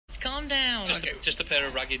calm down. Just a pair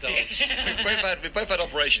of raggy dolls. We've both had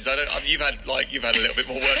operations. You've had a little bit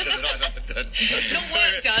more work done than I've done. Not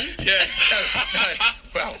work done. Yeah. No.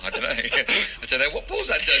 Well, I don't know. I don't know what Paul's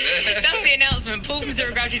had done. That's the announcement. Paul from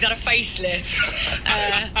Zero Gravity's had a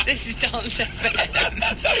facelift. This is Dance FM.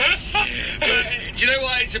 Do you know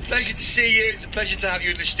what? It's a pleasure to see you. It's a pleasure to have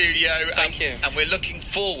you in the studio. Thank you. And we're looking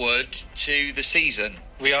forward to the season.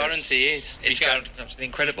 We are indeed. It's going to be absolutely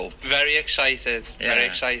incredible. Very excited. Yeah. Very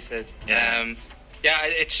excited. Yeah.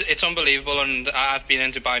 It's unbelievable, and I've been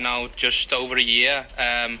in Dubai now just over a year.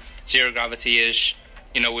 Zero Gravity is,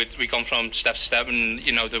 we've gone from step to step, and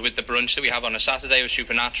with the brunch that we have on a Saturday with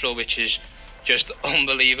Supernatural, which is just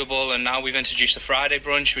unbelievable, and now we've introduced the Friday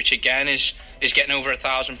brunch, which again is getting over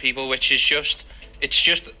 1,000 people, which is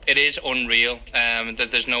it is unreal. That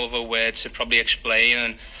there's no other word to probably explain,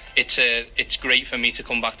 and it's great for me to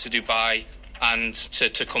come back to Dubai and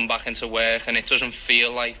to come back into work, and it doesn't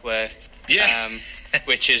feel like work. Yeah.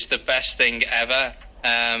 Which is the best thing ever.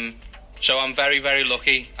 So I'm very, very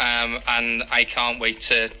lucky, and I can't wait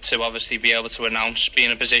to obviously be able to be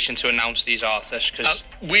in a position to announce these artists, because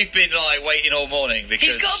we've been waiting all morning because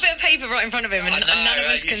he's got a bit of paper right in front of him, and none of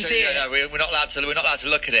us can see it. No, we're not allowed to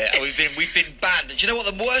look at it. We've been banned. Do you know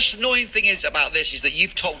what the worst annoying thing is about this is that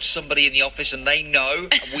you've told somebody in the office and they know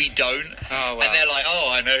and we don't. Oh, wow. And they're like,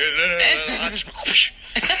 oh, I know.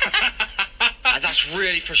 And that's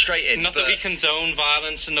really frustrating. Not that we condone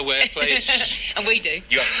violence in the workplace. And we do.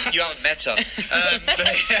 You haven't met her.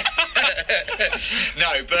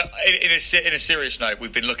 No, but in a serious note,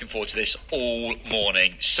 we've been looking forward to this all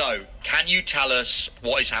morning. So, can you tell us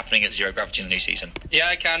what is happening at Zero Gravity in the new season? Yeah,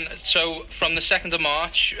 I can. So, from the 2nd of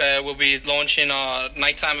March, we'll be launching our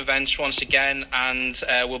nighttime events once again, and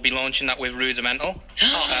we'll be launching that with Rudimental.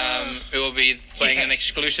 We will be playing an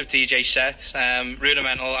exclusive DJ set.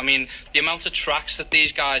 Rudimental, I mean, the amount of tracks that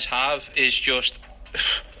these guys have is just...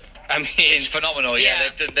 it's phenomenal. Yeah,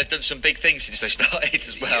 they've done some big things since they started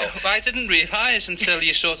as well. Yeah, but I didn't realise until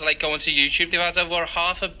you sort of go onto YouTube, they've had over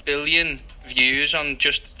 500 million views on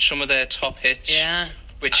just some of their top hits. Yeah.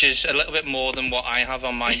 Which is a little bit more than what I have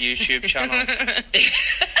on my YouTube channel.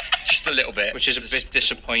 Just a little bit. Which is a bit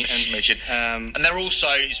disappointing. And they're also,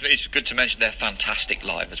 it's good to mention, they're fantastic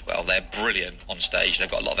live as well. They're brilliant on stage. They've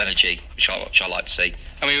got a lot of energy, which I like to see.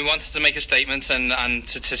 I mean, we wanted to make a statement and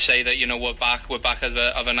to say that, we're back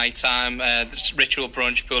of a nighttime. Ritual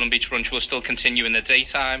brunch, Pool and Beach brunch will still continue in the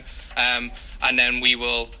daytime. And then we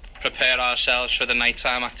will prepare ourselves for the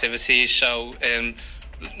nighttime activities. So,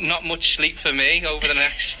 not much sleep for me over the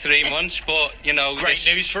next 3 months, but, Great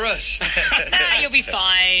news for us. You'll be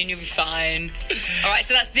fine. All right,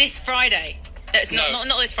 so that's this Friday.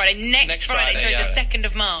 Not this Friday, next Friday, so it's the 2nd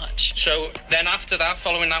of March. So then after that,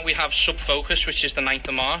 following that, we have Sub Focus, which is the 9th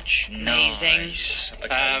of March. Amazing. Nice.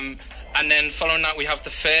 Okay. And then following that, we have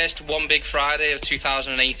the first One Big Friday of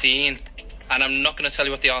 2018. And I'm not going to tell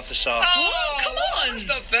you what the artists are. Oh, come on! That's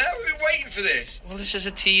not fair. We've been waiting for this. Well, this is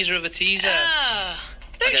a teaser of a teaser.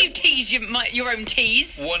 Don't you tease your own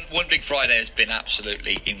tease. One Big Friday has been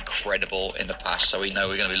absolutely incredible in the past, so we know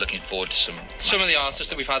we're going to be looking forward to some of the artists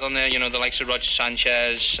that we've had on there. The likes of Roger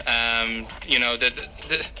Sanchez.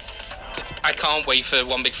 I can't wait for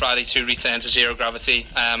One Big Friday to return to Zero Gravity,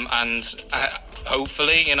 and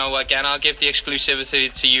hopefully, again, I'll give the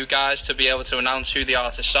exclusivity to you guys to be able to announce who the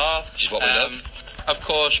artists are. Which is what we love, of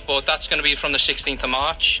course. But that's going to be from the 16th of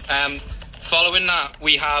March. Following that,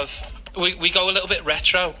 we go a little bit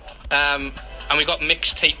retro, and we got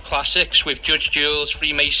mixtape classics with Judge Jules,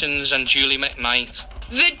 Freemasons, and Julie McKnight.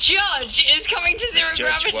 The Judge is coming to Zero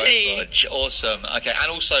Gravity. Awesome. Okay,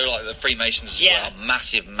 and also the Freemasons as well.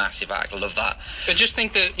 Massive act. I love that. I just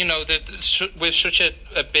think that with such a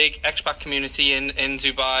big expat community in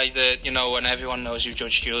Dubai, that and everyone knows who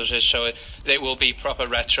Judge Jules is, so it will be proper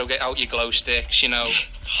retro. Get out your glow sticks, and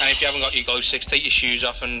if you haven't got your glow sticks, take your shoes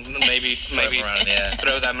off and maybe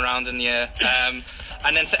throw them around in the air.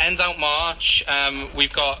 And then to end out March,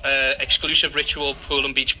 we've got exclusive Ritual Pool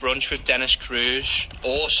and Beach brunch with Dennis Cruz.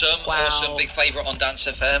 Awesome. Wow. Awesome. Big favourite on Dance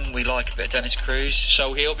FM. We like a bit of Dennis Cruz.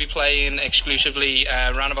 So he'll be playing exclusively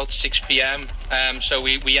around about 6 p.m. So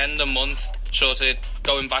we end the month sort of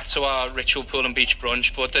going back to our Ritual Pool and Beach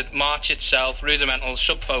brunch. But the March itself, Rudimental,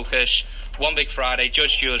 Sub Focus, One Big Friday,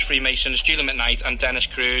 Judge Jules, Freemasons, Julie McKnight, and Dennis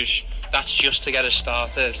Cruz. That's just to get us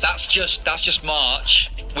started. That's just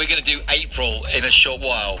March. We're going to do April in a short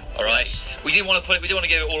while. All right. We didn't want to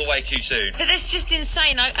give it all away too soon. But that's just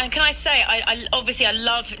insane. And can I say, I obviously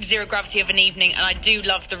love Zero Gravity of an evening, and I do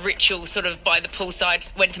love the Ritual sort of by the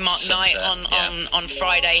poolside. Went to Mark Knight on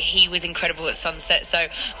Friday. He was incredible at sunset. So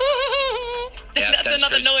Yeah, That's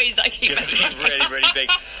another noise I keep making. Really, really big.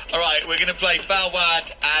 All right, we're going to play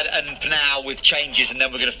Falwad and Pnau with changes, and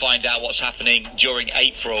then we're going to find out what's happening during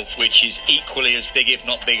April, which is equally as big, if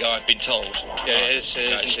not bigger, I've been told. Yeah, it is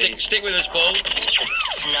indeed. Stick with us, Paul.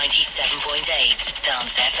 97.8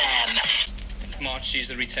 Dance FM. March sees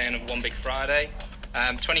the return of One Big Friday.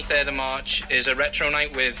 23rd of March is a retro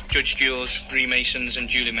night with Judge Jules, Freemasons and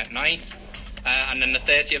Julie McKnight. And then the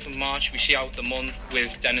 30th of March, we see out the month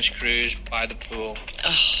with Dennis Cruz by the pool.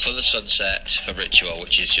 For the sunset, for Ritual,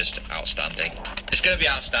 which is just outstanding. It's going to be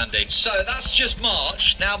outstanding. So that's just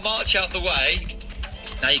March. Now March out the way.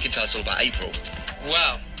 Now you can tell us all about April.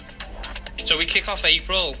 Well, so we kick off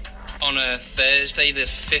April on a Thursday, the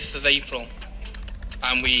 5th of April.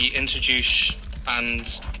 And we introduce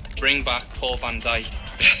and bring back Paul van Dyk.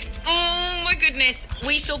 Oh my goodness,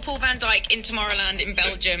 we saw Paul van Dyk in Tomorrowland in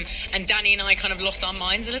Belgium, and Danny and I kind of lost our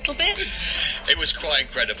minds a little bit. It was quite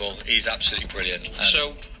incredible. He's absolutely brilliant.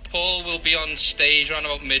 So Paul will be on stage around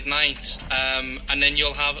about midnight, and then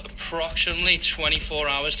you'll have approximately 24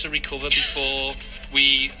 hours to recover before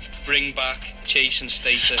we bring back Chase and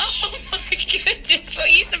Status. Oh my goodness, what are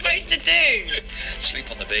you supposed to do? Sleep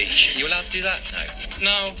on the beach. Are you allowed to do that?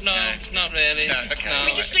 No, not really. No, okay. No,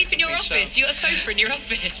 We just sleep in your I think office. so. You got a sofa in your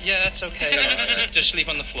office. Yeah, that's okay. Just sleep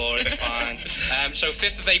on the floor, it's fine. So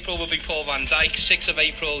 5th of April will be Paul van Dyk, 6th of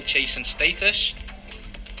April, Chase and Status.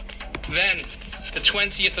 Then, the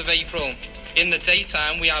 20th of April, in the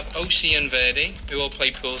daytime, we have OC and Verdi, who will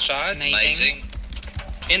play poolside. Amazing.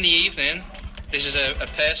 In the evening, this is a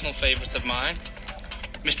personal favourite of mine,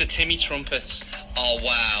 Mr. Timmy Trumpet. Oh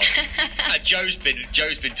wow! Joe's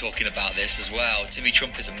been talking about this as well. Timmy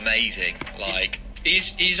Trumpet's amazing. Like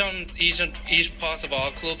He's part of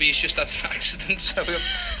our club. He's just had an accident, so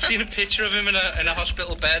I've seen a picture of him in a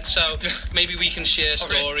hospital bed. So maybe we can share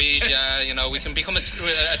stories. Yeah, we can become a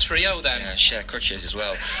trio then. yeah, share crutches as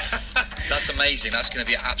well. That's amazing. That's going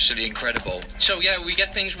to be absolutely incredible. So yeah, we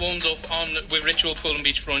get things warmed up with Ritual Pool and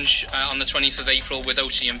Beach Brunch on the 20th of April with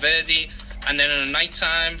OC and Verdi, and then in the night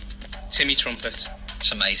time, Timmy Trumpet.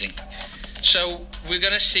 It's amazing. So we're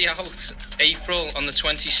going to see out April on the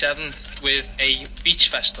 27th with a beach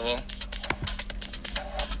festival.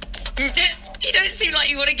 You don't seem like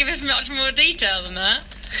you want to give us much more detail than that.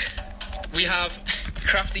 We have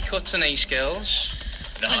Crafty Cuts and Ace Girls,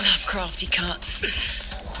 I love crafty cuts.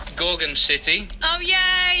 Gorgon City, Oh,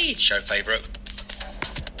 yay! Show favourite.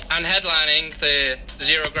 and headlining the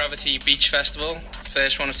Zero Gravity Beach Festival,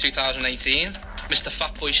 first one of 2018, Mr.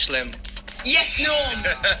 Fatboy Slim. Yes, Norm!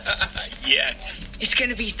 Yes. It's going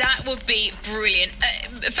to be, that would be brilliant.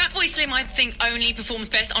 Fatboy Slim, I think, only performs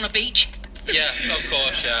best on a beach. Yeah, of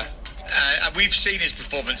course, yeah. And we've seen his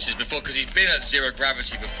performances before because he's been at Zero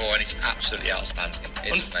Gravity before, and he's absolutely outstanding.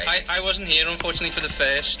 It's amazing. I wasn't here, unfortunately, for the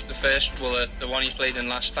first, well, the one he played in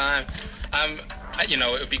last time.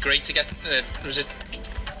 It would be great to get, was it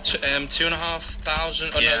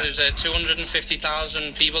 2,500? Oh Yeah. no, there's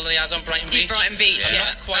 250,000 people that he has on Brighton Beach. Brighton Beach, I'm yeah.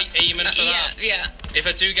 not quite aiming for that. Yeah. If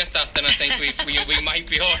I do get that, then I think we might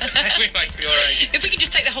be all right. We might be all right. If we could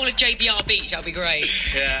just take the whole of JBR Beach, that'd be great.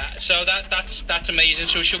 Yeah. So that's amazing.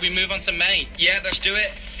 So should we move on to May? Yeah, let's do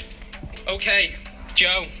it. Okay,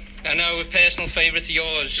 Joe. I know a personal favourite of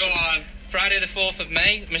yours. Go on. Friday the 4th of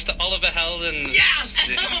May, Mr. Oliver Heldens. Yes!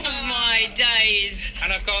 Oh my days.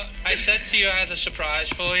 And I said to you I had a surprise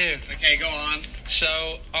for you. Okay, go on.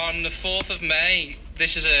 So on the 4th of May,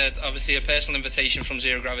 this is obviously a personal invitation from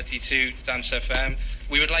Zero Gravity to Dance FM.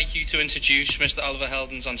 We would like you to introduce Mr. Oliver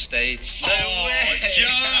Heldens on stage. No way. Joe!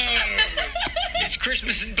 It's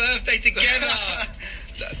Christmas and birthday together.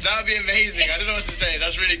 That would be amazing. I don't know what to say.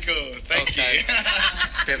 That's really cool. Thank Okay. you.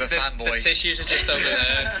 Bit of a The fanboy. tissues are just over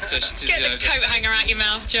there. Get the coat hanger out your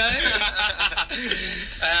mouth, Joe.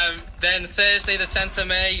 Then Thursday the 10th of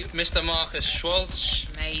May, Mr. Marcus Schwartz.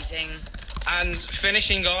 Amazing. And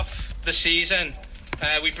finishing off the season,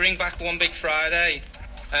 we bring back One Big Friday.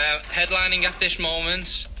 Headlining at this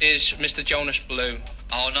moment is Mr. Jonas Blue.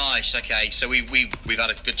 Oh, nice. Okay, so we've had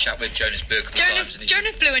a good chat with Jonas Blue a couple of times. and he's-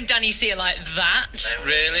 Jonas Blue and Danny C are like that.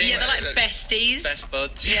 Really? Yeah, they're like besties. Best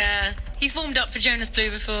buds. Yeah. He's warmed up for Jonas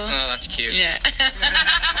Blue before. Oh, that's cute. Yeah.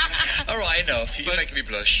 All right, enough. You're But- making me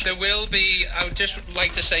blush. There will be, I would just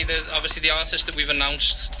like to say that obviously the artists that we've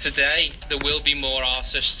announced today, there will be more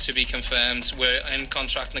artists to be confirmed. We're in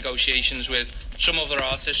contract negotiations with some other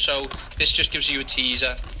artists, so this just gives you a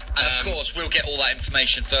teaser. And of course, we'll get all that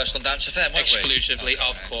information first on Dance FM, won't exclusively, we?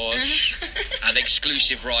 of course. And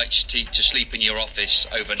exclusive rights to sleep in your office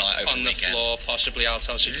overnight, over on the the weekend. floor, possibly. I'll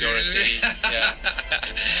tell security. Yeah.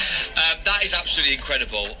 That is absolutely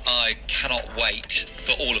incredible. I cannot wait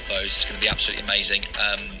for all of those. It's going to be absolutely amazing.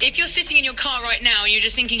 If you're sitting in your car right now and you're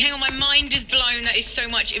just thinking, hang on, my mind is blown, that is so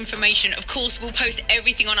much information. Of course, we'll post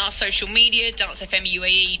everything on our social media, Dance FM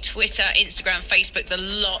UAE, Twitter, Instagram, Facebook, the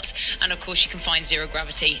lot. And of course, you can find Zero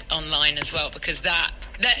Gravity online as well, because that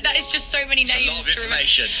is just so many names. It's a lot of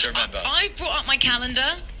information to remember. I brought up my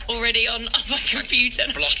calendar already on my computer.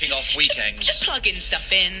 Blocking off weekends. Just plugging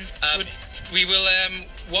stuff in. We will.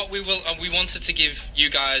 We wanted to give you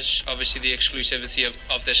guys obviously the exclusivity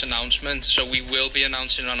of this announcement. So we will be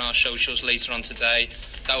announcing on our socials later on today.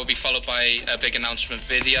 That will be followed by a big announcement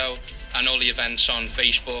video and all the events on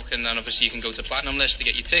Facebook. And then obviously you can go to Platinum List to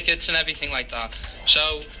get your tickets and everything like that.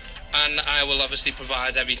 So. And I will obviously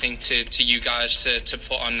provide everything to you guys to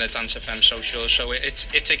put on the Dance FM socials. So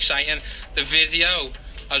it's exciting. The video,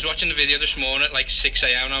 I was watching the video this morning at like 6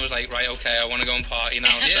 a.m. and I was like, right, okay, I want to go and party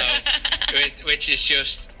now. So, which is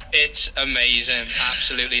just, it's amazing,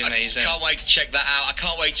 absolutely amazing. I can't wait to check that out. I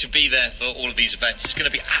can't wait to be there for all of these events. It's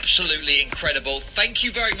going to be absolutely incredible. Thank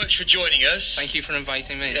you very much for joining us. Thank you for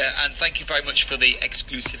inviting me. Yeah, and thank you very much for the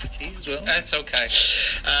exclusivity as well. It's okay.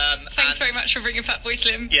 Thanks very much for bringing Fatboy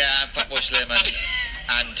Slim. Yeah, Fatboy Slim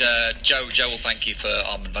and Joe will thank you for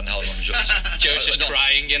Armand van Helden. Joe's just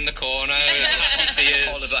crying in the corner. Happy tears.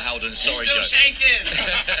 Oliver Helden, sorry, Still Joe. shaking.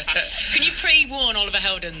 Can you pre-warn Oliver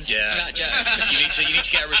Heldens about Joe? You need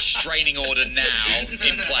to get a restraining order now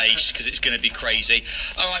in place because it's going to be crazy.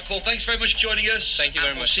 All right, Paul, thanks very much for joining us. Thank you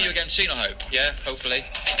very much. We'll see you again soon, I hope. Yeah, hopefully.